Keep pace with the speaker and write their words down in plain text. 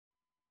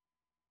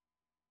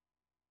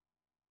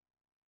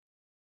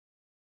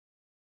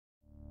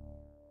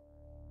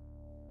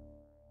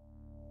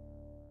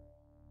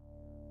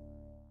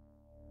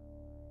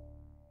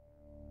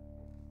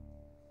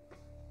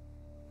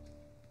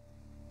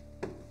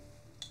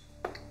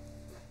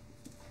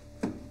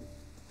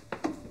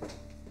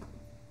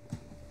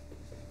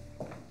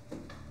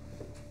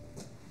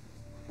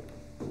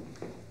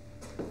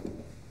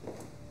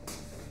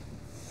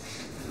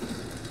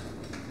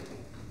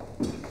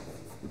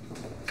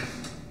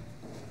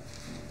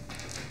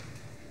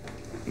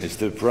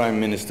Mr. Prime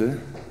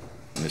Minister,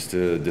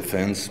 Mr.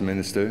 Defense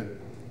Minister,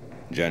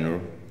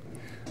 General,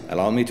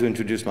 allow me to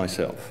introduce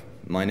myself.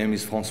 My name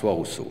is François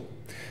Rousseau.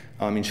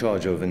 I'm in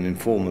charge of an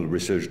informal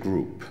research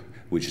group,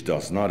 which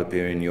does not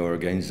appear in your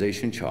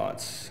organization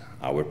charts.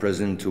 Our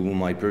president, to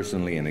whom I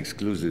personally and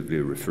exclusively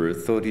refer,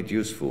 thought it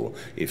useful,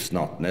 if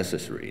not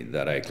necessary,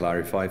 that I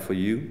clarify for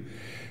you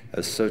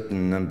a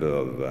certain number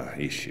of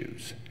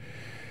issues.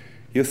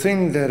 You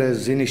think that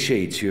as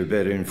initiates you're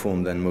better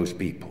informed than most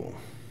people.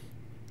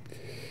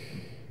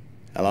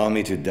 Allow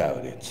me to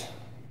doubt it.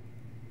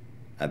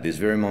 At this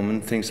very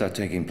moment, things are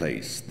taking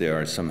place. They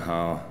are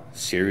somehow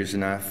serious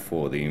enough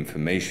for the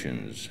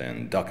informations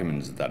and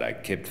documents that I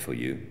kept for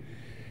you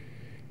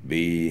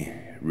be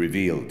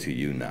revealed to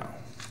you now.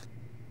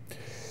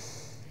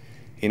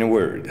 In a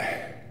word,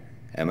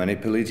 a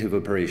manipulative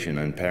operation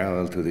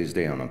unparalleled to this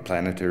day on a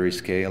planetary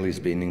scale is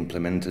being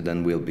implemented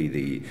and will be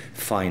the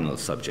final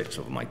subject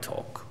of my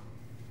talk.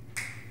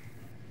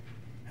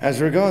 As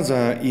regards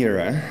our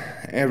era,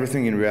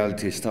 everything in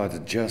reality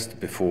started just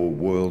before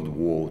World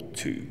War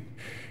II.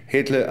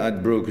 Hitler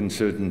had broken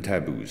certain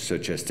taboos,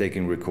 such as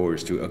taking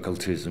recourse to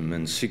occultism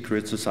and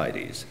secret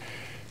societies.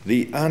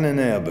 The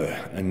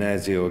Ahnenerbe, a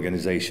Nazi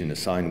organization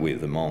assigned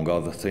with, among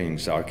other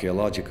things,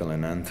 archaeological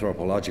and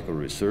anthropological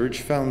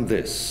research, found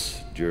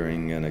this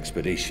during an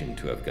expedition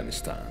to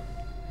Afghanistan.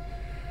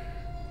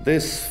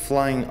 This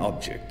flying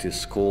object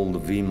is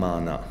called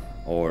Vimana,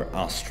 or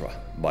Astra,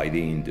 by the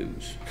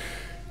Hindus.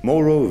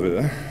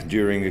 Moreover,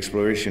 during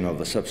exploration of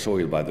the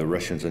subsoil by the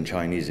Russians and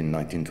Chinese in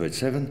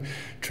 1927,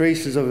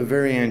 traces of a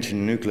very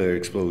ancient nuclear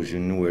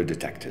explosion were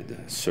detected.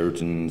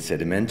 Certain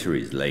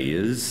sedimentary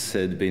layers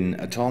had been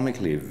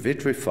atomically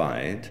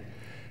vitrified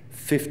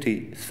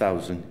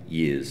 50,000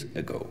 years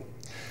ago.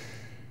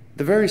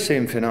 The very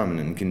same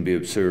phenomenon can be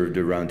observed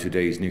around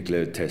today's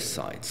nuclear test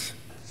sites.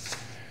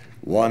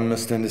 One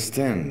must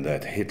understand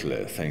that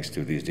Hitler, thanks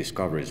to these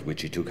discoveries,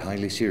 which he took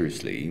highly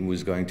seriously,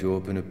 was going to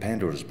open a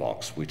Pandora's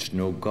box which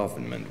no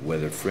government,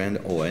 whether friend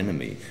or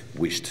enemy,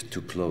 wished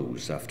to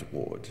close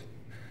afterward.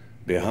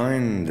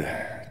 Behind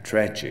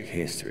tragic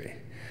history,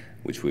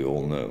 which we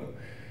all know,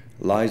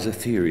 lies a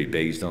theory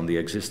based on the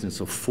existence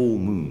of full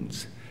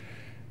moons,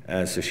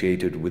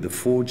 associated with the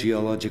four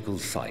geological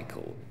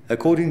cycle.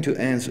 According to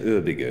Hans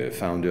Erbiger,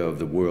 founder of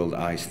the world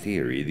ice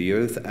theory, the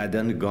Earth had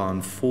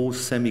undergone 4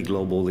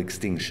 semi-global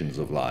extinctions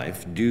of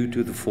life due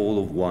to the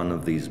fall of one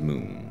of these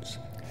moons.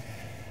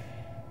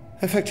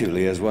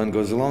 Effectively, as one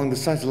goes along, the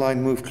satellite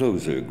moved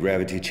closer,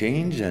 gravity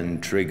changed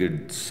and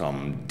triggered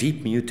some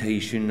deep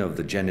mutation of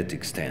the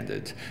genetic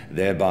standard,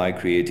 thereby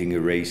creating a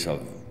race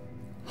of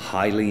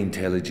highly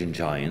intelligent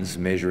giants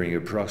measuring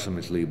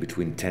approximately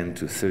between 10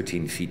 to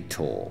 13 feet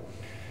tall.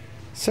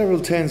 Several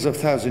tens of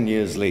thousands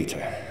years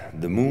later,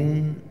 the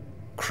moon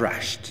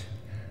crashed,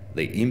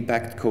 the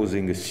impact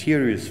causing a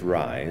serious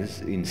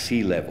rise in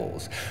sea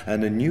levels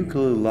and a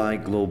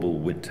nuclear-like global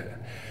winter.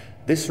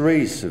 This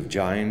race of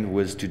giants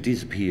was to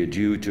disappear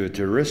due to a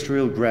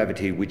terrestrial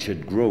gravity which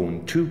had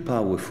grown too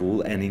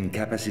powerful and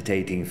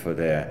incapacitating for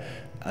their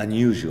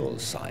unusual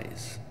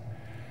size.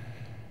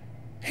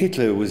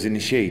 Hitler was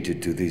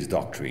initiated to these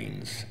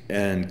doctrines,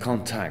 and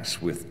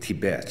contacts with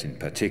Tibet in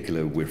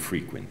particular were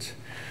frequent.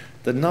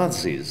 The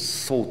Nazis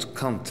sought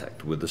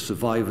contact with the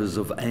survivors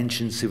of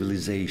ancient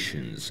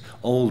civilizations,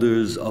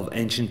 holders of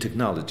ancient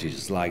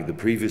technologies like the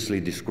previously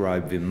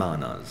described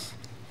Vimanas.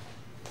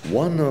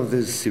 One of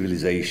these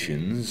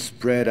civilizations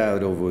spread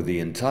out over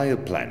the entire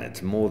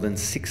planet more than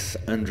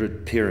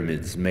 600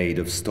 pyramids made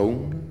of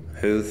stone,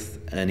 earth,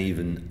 and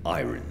even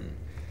iron.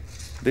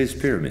 These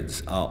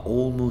pyramids are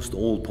almost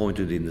all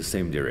pointed in the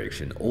same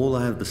direction, all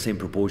have the same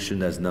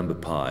proportion as number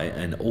pi,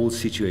 and all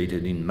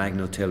situated in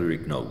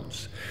magnetotelluric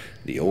nodes.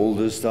 The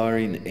oldest are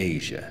in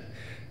Asia.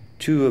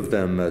 2 of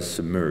them are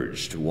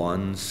submerged,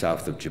 one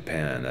south of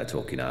Japan at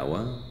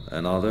Okinawa,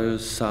 another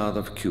south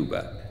of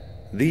Cuba.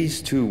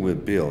 These 2 were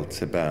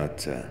built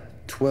about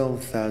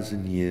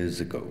 12,000 years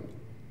ago.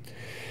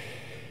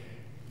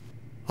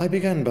 I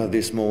began by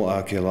this more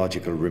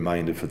archaeological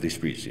reminder for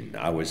this reason.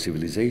 Our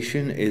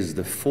civilization is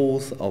the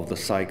 4th of the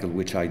cycle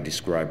which I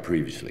described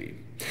previously.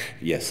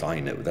 Yes, I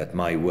know that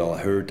might well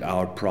hurt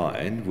our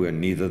pride. We're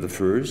neither the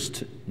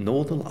first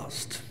nor the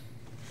last.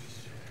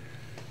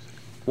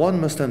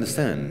 One must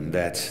understand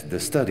that the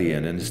study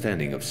and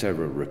understanding of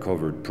several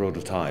recovered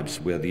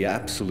prototypes were the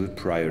absolute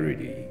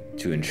priority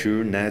to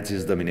ensure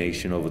Nazis'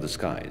 domination over the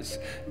skies.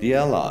 The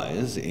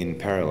Allies, in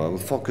parallel,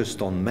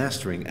 focused on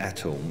mastering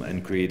atom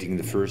and creating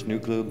the first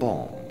nuclear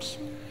bombs.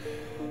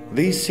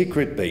 These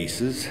secret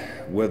bases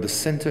were the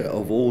center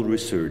of all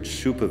research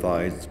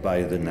supervised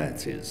by the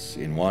Nazis.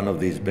 In one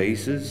of these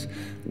bases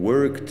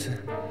worked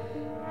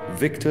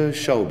Victor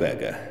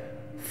Schauberger,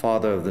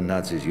 father of the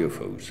Nazis'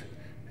 UFOs.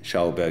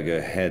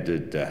 Schauberger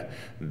headed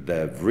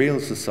the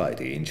Real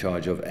Society in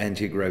charge of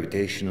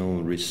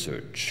anti-gravitational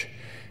research.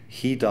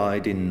 He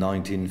died in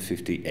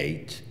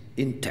 1958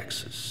 in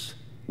Texas,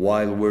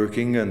 while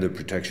working under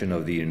protection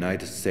of the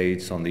United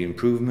States on the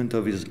improvement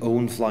of his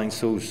own flying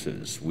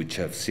saucers, which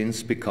have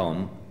since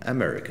become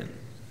American.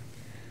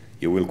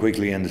 You will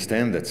quickly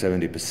understand that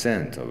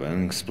 70% of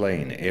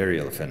unexplained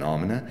aerial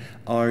phenomena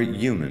are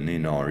human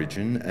in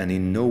origin and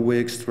in no way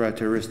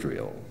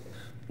extraterrestrial.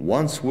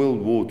 Once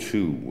World War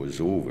II was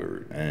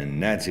over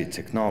and Nazi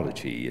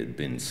technology had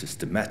been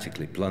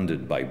systematically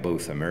plundered by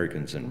both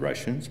Americans and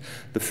Russians,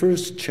 the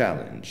first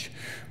challenge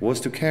was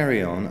to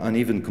carry on and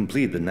even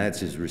complete the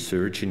Nazis'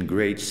 research in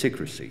great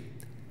secrecy.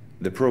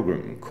 The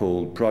program,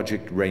 called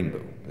Project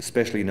Rainbow,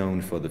 especially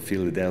known for the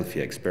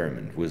Philadelphia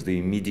experiment, was the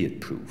immediate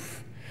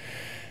proof.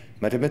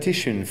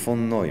 Mathematician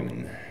von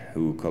Neumann,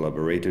 who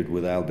collaborated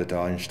with Albert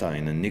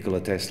Einstein and Nikola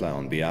Tesla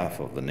on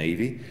behalf of the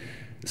Navy,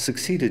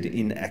 succeeded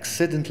in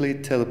accidentally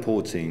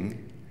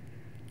teleporting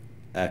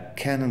a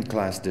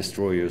Cannon-class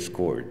destroyer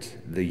escort,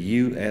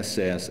 the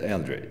USS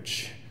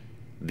Eldridge.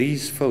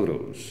 These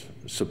photos,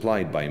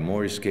 supplied by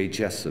Morris K.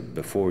 Jessup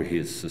before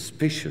his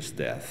suspicious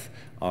death,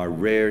 are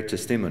rare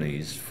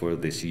testimonies for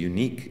this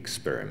unique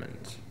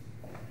experiment.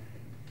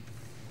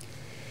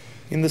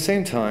 In the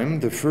same time,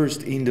 the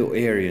first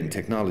Indo-Aryan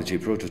technology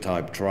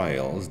prototype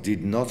trials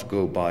did not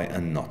go by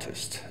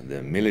unnoticed.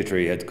 The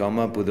military had come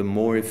up with a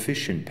more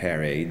efficient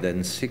parade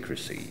than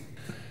secrecy.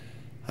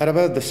 At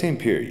about the same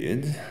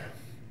period,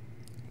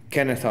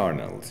 Kenneth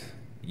Arnold,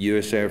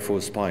 US Air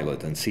Force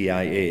pilot and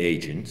CIA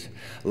agent,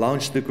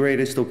 launched the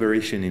greatest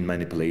operation in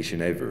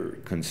manipulation ever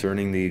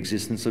concerning the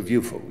existence of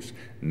UFOs.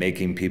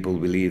 Making people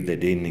believe they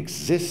didn't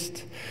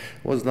exist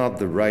was not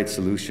the right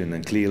solution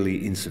and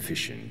clearly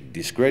insufficient.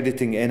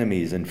 Discrediting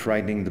enemies and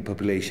frightening the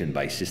population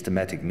by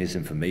systematic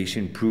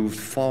misinformation proved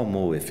far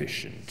more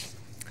efficient.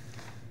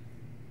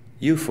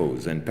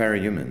 UFOs and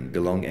parahuman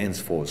belong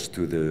henceforth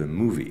to the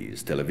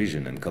movies,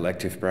 television, and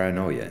collective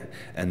paranoia,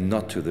 and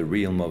not to the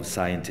realm of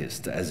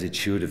scientists, as it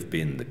should have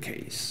been the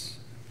case.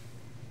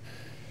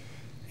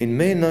 In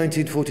May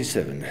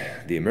 1947,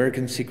 the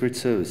American Secret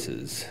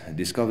Services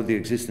discovered the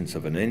existence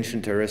of an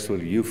ancient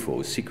terrestrial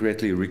UFO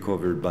secretly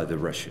recovered by the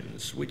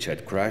Russians, which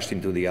had crashed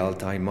into the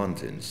Altai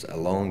Mountains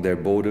along their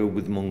border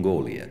with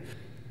Mongolia.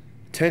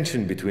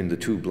 Tension between the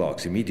two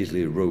blocs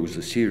immediately rose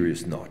a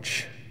serious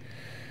notch.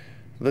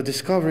 The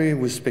discovery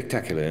was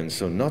spectacular, and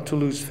so not to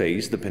lose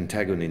face, the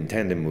Pentagon, in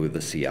tandem with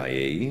the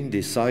CIA,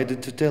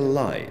 decided to tell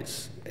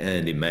lies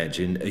and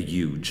imagine a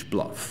huge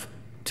bluff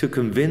to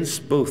convince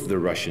both the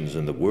Russians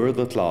and the world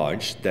at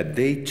large that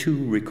they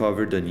too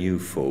recovered a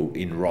UFO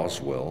in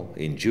Roswell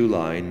in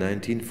July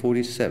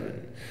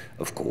 1947.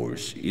 Of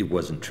course, it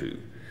wasn't true,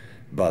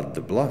 but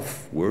the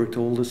bluff worked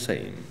all the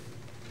same.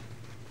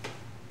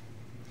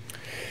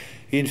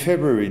 In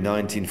February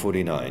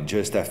 1949,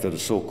 just after the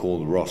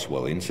so-called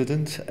Roswell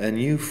incident, an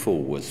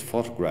UFO was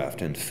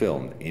photographed and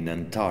filmed in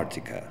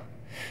Antarctica.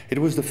 It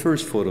was the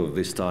first photo of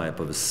this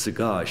type of a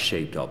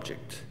cigar-shaped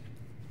object.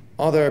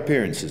 Other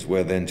appearances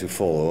were then to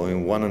follow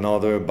in one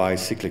another by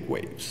cyclic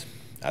waves.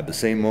 At the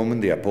same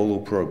moment, the Apollo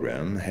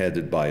program,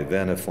 headed by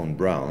Wernher von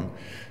Braun,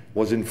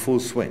 was in full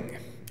swing.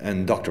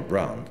 And Dr.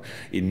 Braun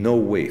in no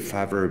way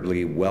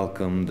favorably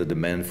welcomed the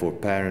demand for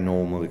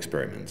paranormal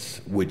experiments,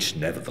 which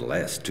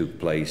nevertheless took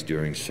place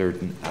during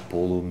certain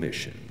Apollo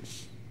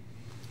missions.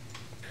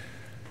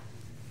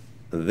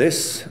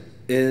 This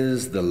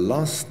is the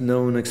last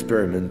known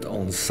experiment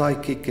on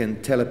psychic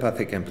and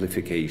telepathic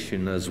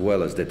amplification, as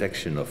well as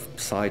detection of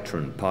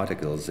psytron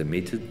particles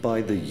emitted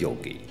by the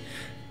yogi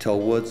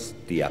towards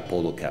the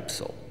Apollo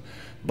capsule.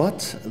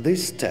 But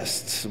these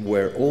tests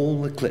were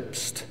all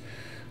eclipsed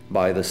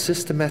by the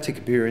systematic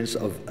appearance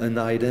of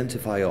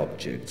unidentified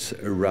objects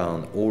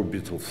around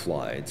orbital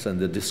flights and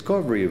the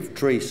discovery of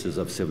traces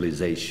of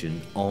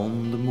civilization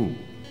on the moon.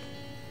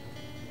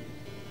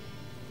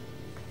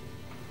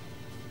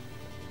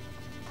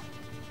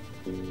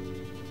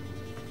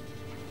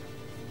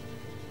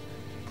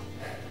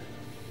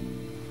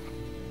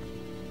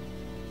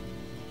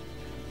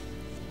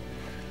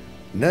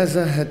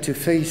 NASA had to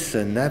face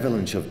an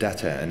avalanche of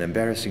data and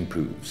embarrassing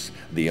proofs.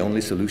 The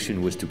only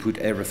solution was to put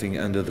everything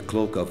under the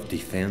cloak of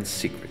defense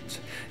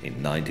secret. In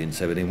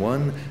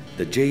 1971,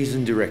 the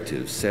Jason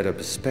Directive set up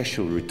a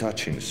special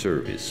retouching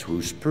service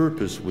whose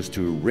purpose was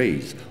to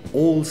erase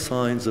all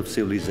signs of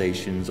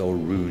civilizations or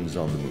ruins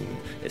on the moon,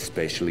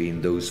 especially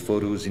in those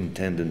photos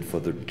intended for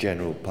the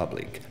general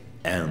public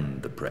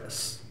and the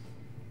press.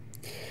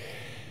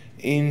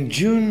 In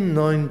June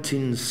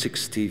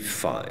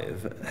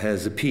 1965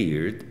 has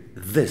appeared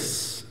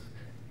this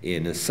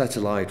in a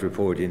satellite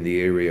report in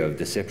the area of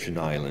Deception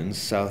Islands,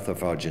 south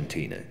of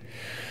Argentina.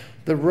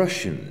 The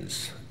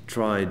Russians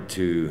tried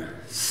to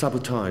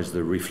sabotage the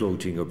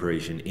refloating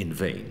operation in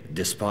vain,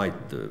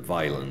 despite the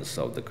violence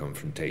of the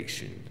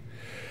confrontation.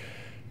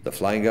 The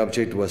flying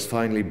object was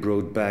finally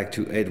brought back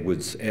to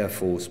Edwards Air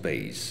Force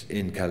Base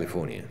in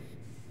California.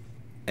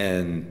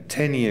 And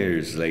 10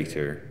 years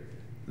later,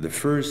 the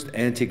first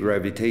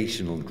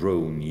anti-gravitational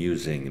drone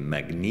using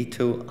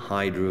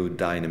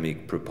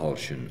magneto-hydrodynamic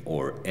propulsion,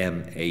 or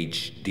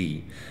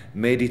MHD,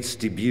 made its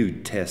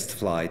debut test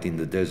flight in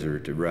the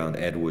desert around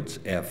Edwards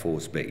Air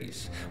Force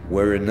Base,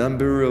 where a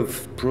number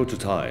of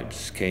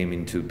prototypes came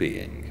into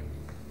being.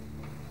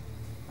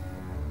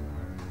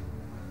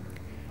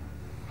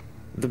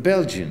 The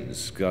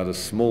Belgians got a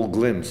small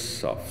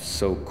glimpse of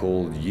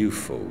so-called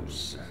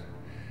UFOs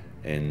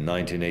in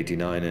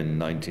 1989 and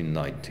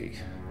 1990.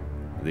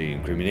 The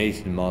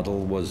incriminated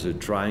model was a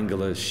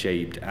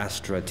triangular-shaped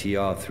Astra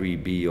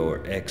TR-3B or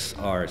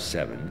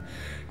XR-7,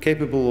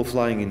 capable of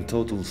flying in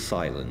total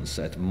silence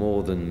at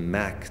more than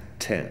Mach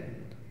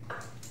 10.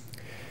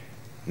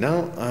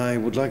 Now, I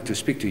would like to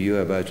speak to you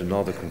about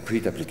another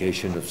concrete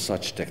application of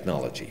such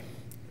technology.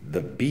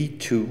 The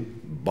B-2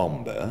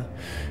 bomber,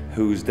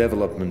 whose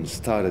development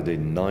started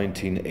in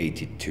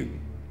 1982.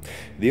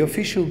 The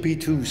official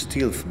B-2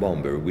 stealth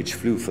bomber, which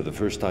flew for the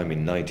first time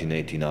in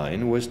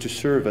 1989, was to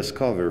serve as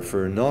cover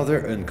for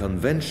another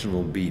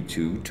unconventional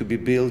B-2 to be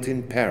built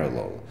in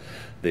parallel.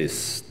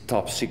 This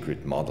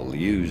top-secret model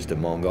used,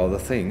 among other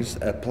things,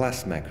 a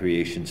plasma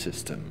creation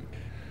system,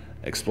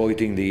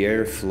 exploiting the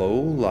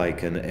airflow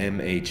like an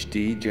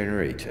MHD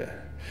generator.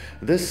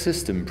 This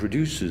system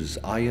produces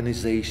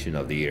ionization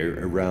of the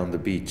air around the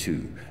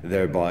B-2,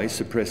 thereby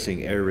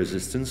suppressing air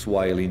resistance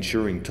while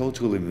ensuring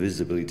total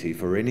invisibility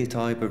for any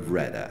type of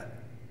radar.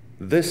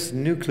 This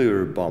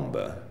nuclear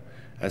bomber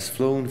has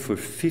flown for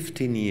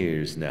 15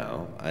 years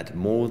now at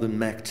more than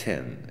Mach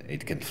 10.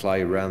 It can fly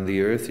around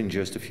the Earth in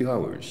just a few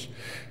hours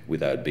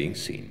without being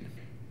seen.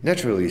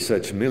 Naturally,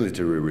 such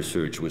military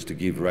research was to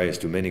give rise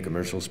to many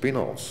commercial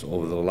spin-offs.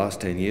 Over the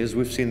last 10 years,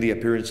 we've seen the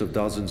appearance of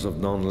dozens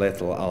of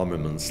non-lethal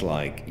armaments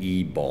like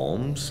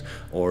E-bombs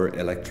or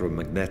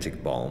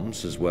electromagnetic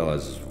bombs, as well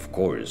as, of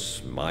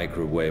course,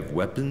 microwave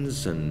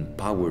weapons and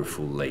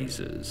powerful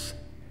lasers.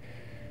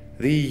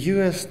 The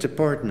US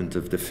Department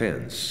of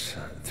Defense,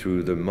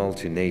 through the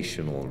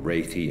multinational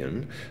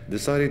Raytheon,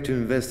 decided to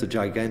invest a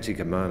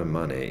gigantic amount of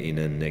money in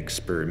an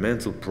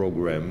experimental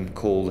program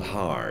called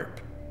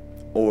HAARP,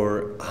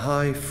 or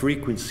High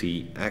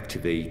Frequency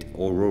Activate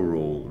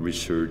Auroral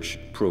Research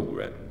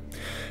Program.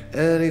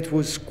 And it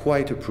was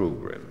quite a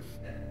program.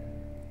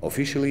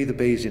 Officially, the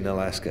base in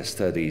Alaska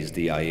studies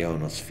the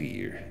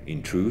ionosphere.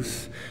 In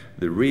truth,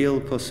 the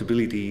real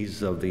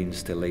possibilities of the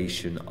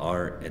installation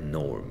are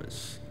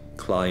enormous.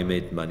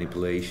 Climate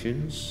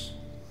manipulations,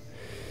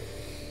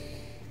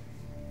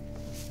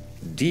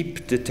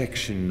 deep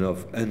detection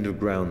of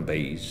underground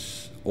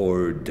base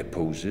or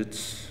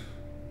deposits,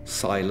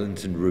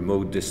 silent and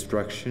remote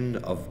destruction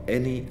of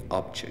any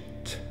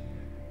object,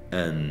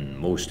 and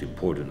most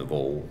important of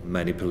all,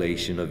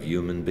 manipulation of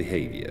human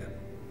behavior.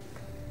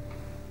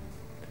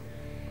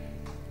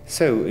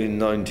 So, in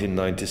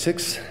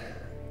 1996,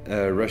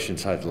 a Russian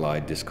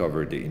satellite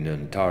discovered in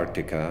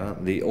Antarctica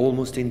the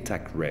almost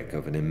intact wreck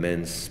of an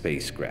immense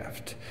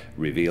spacecraft,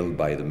 revealed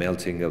by the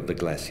melting of the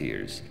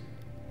glaciers.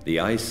 The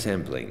ice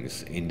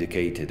samplings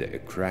indicated a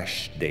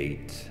crash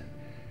date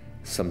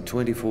some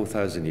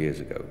 24,000 years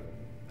ago.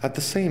 At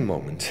the same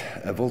moment,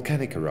 a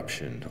volcanic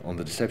eruption on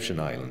the Deception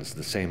Islands,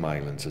 the same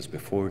islands as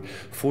before,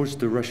 forced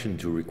the Russian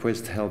to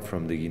request help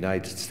from the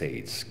United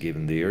States,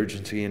 given the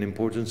urgency and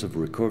importance of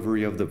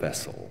recovery of the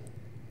vessel.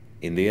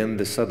 In the end,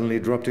 they suddenly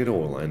dropped it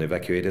all and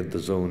evacuated the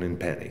zone in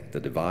panic. The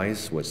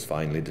device was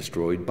finally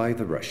destroyed by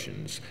the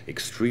Russians,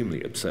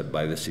 extremely upset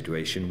by the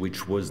situation,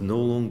 which was no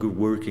longer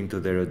working to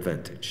their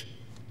advantage.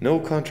 No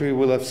country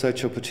will have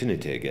such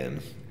opportunity again.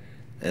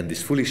 And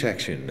this foolish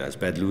action, as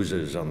bad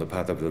losers on the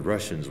part of the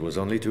Russians, was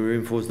only to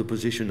reinforce the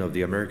position of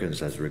the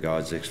Americans as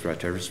regards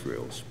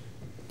extraterrestrials.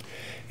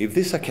 If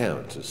this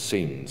account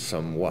seemed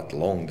somewhat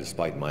long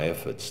despite my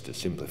efforts to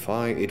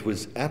simplify, it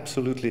was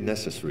absolutely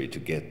necessary to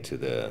get to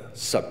the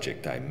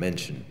subject I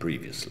mentioned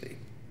previously.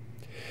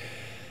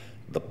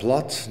 The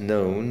plot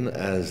known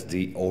as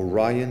the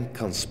Orion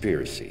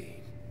Conspiracy.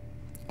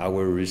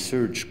 Our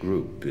research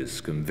group is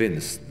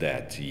convinced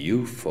that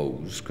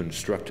UFOs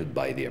constructed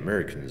by the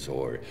Americans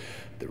or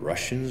the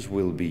Russians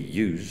will be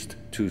used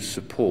to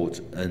support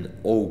an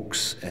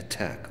hoax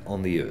attack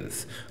on the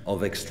Earth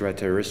of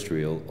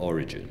extraterrestrial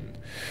origin.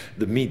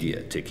 The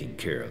media taking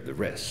care of the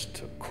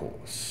rest, of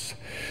course.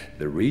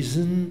 The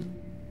reason?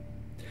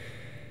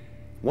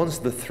 Once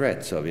the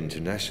threat of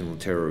international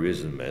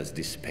terrorism has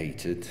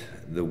dissipated,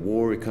 the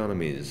war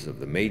economies of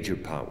the major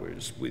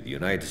powers, with the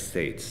United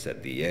States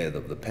at the head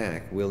of the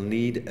pack, will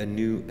need a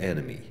new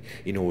enemy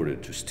in order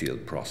to still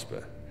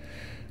prosper.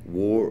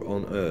 War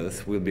on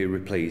Earth will be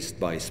replaced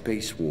by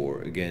space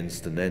war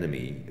against an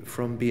enemy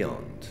from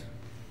beyond.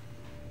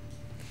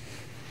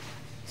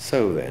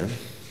 So then,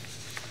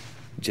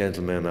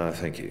 gentlemen, I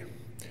thank you.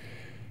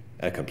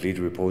 A complete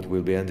report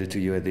will be handed to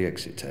you at the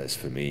exit. As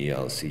for me,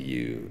 I'll see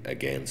you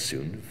again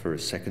soon for a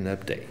second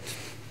update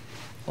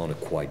on a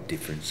quite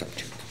different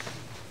subject.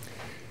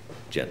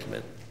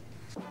 Gentlemen.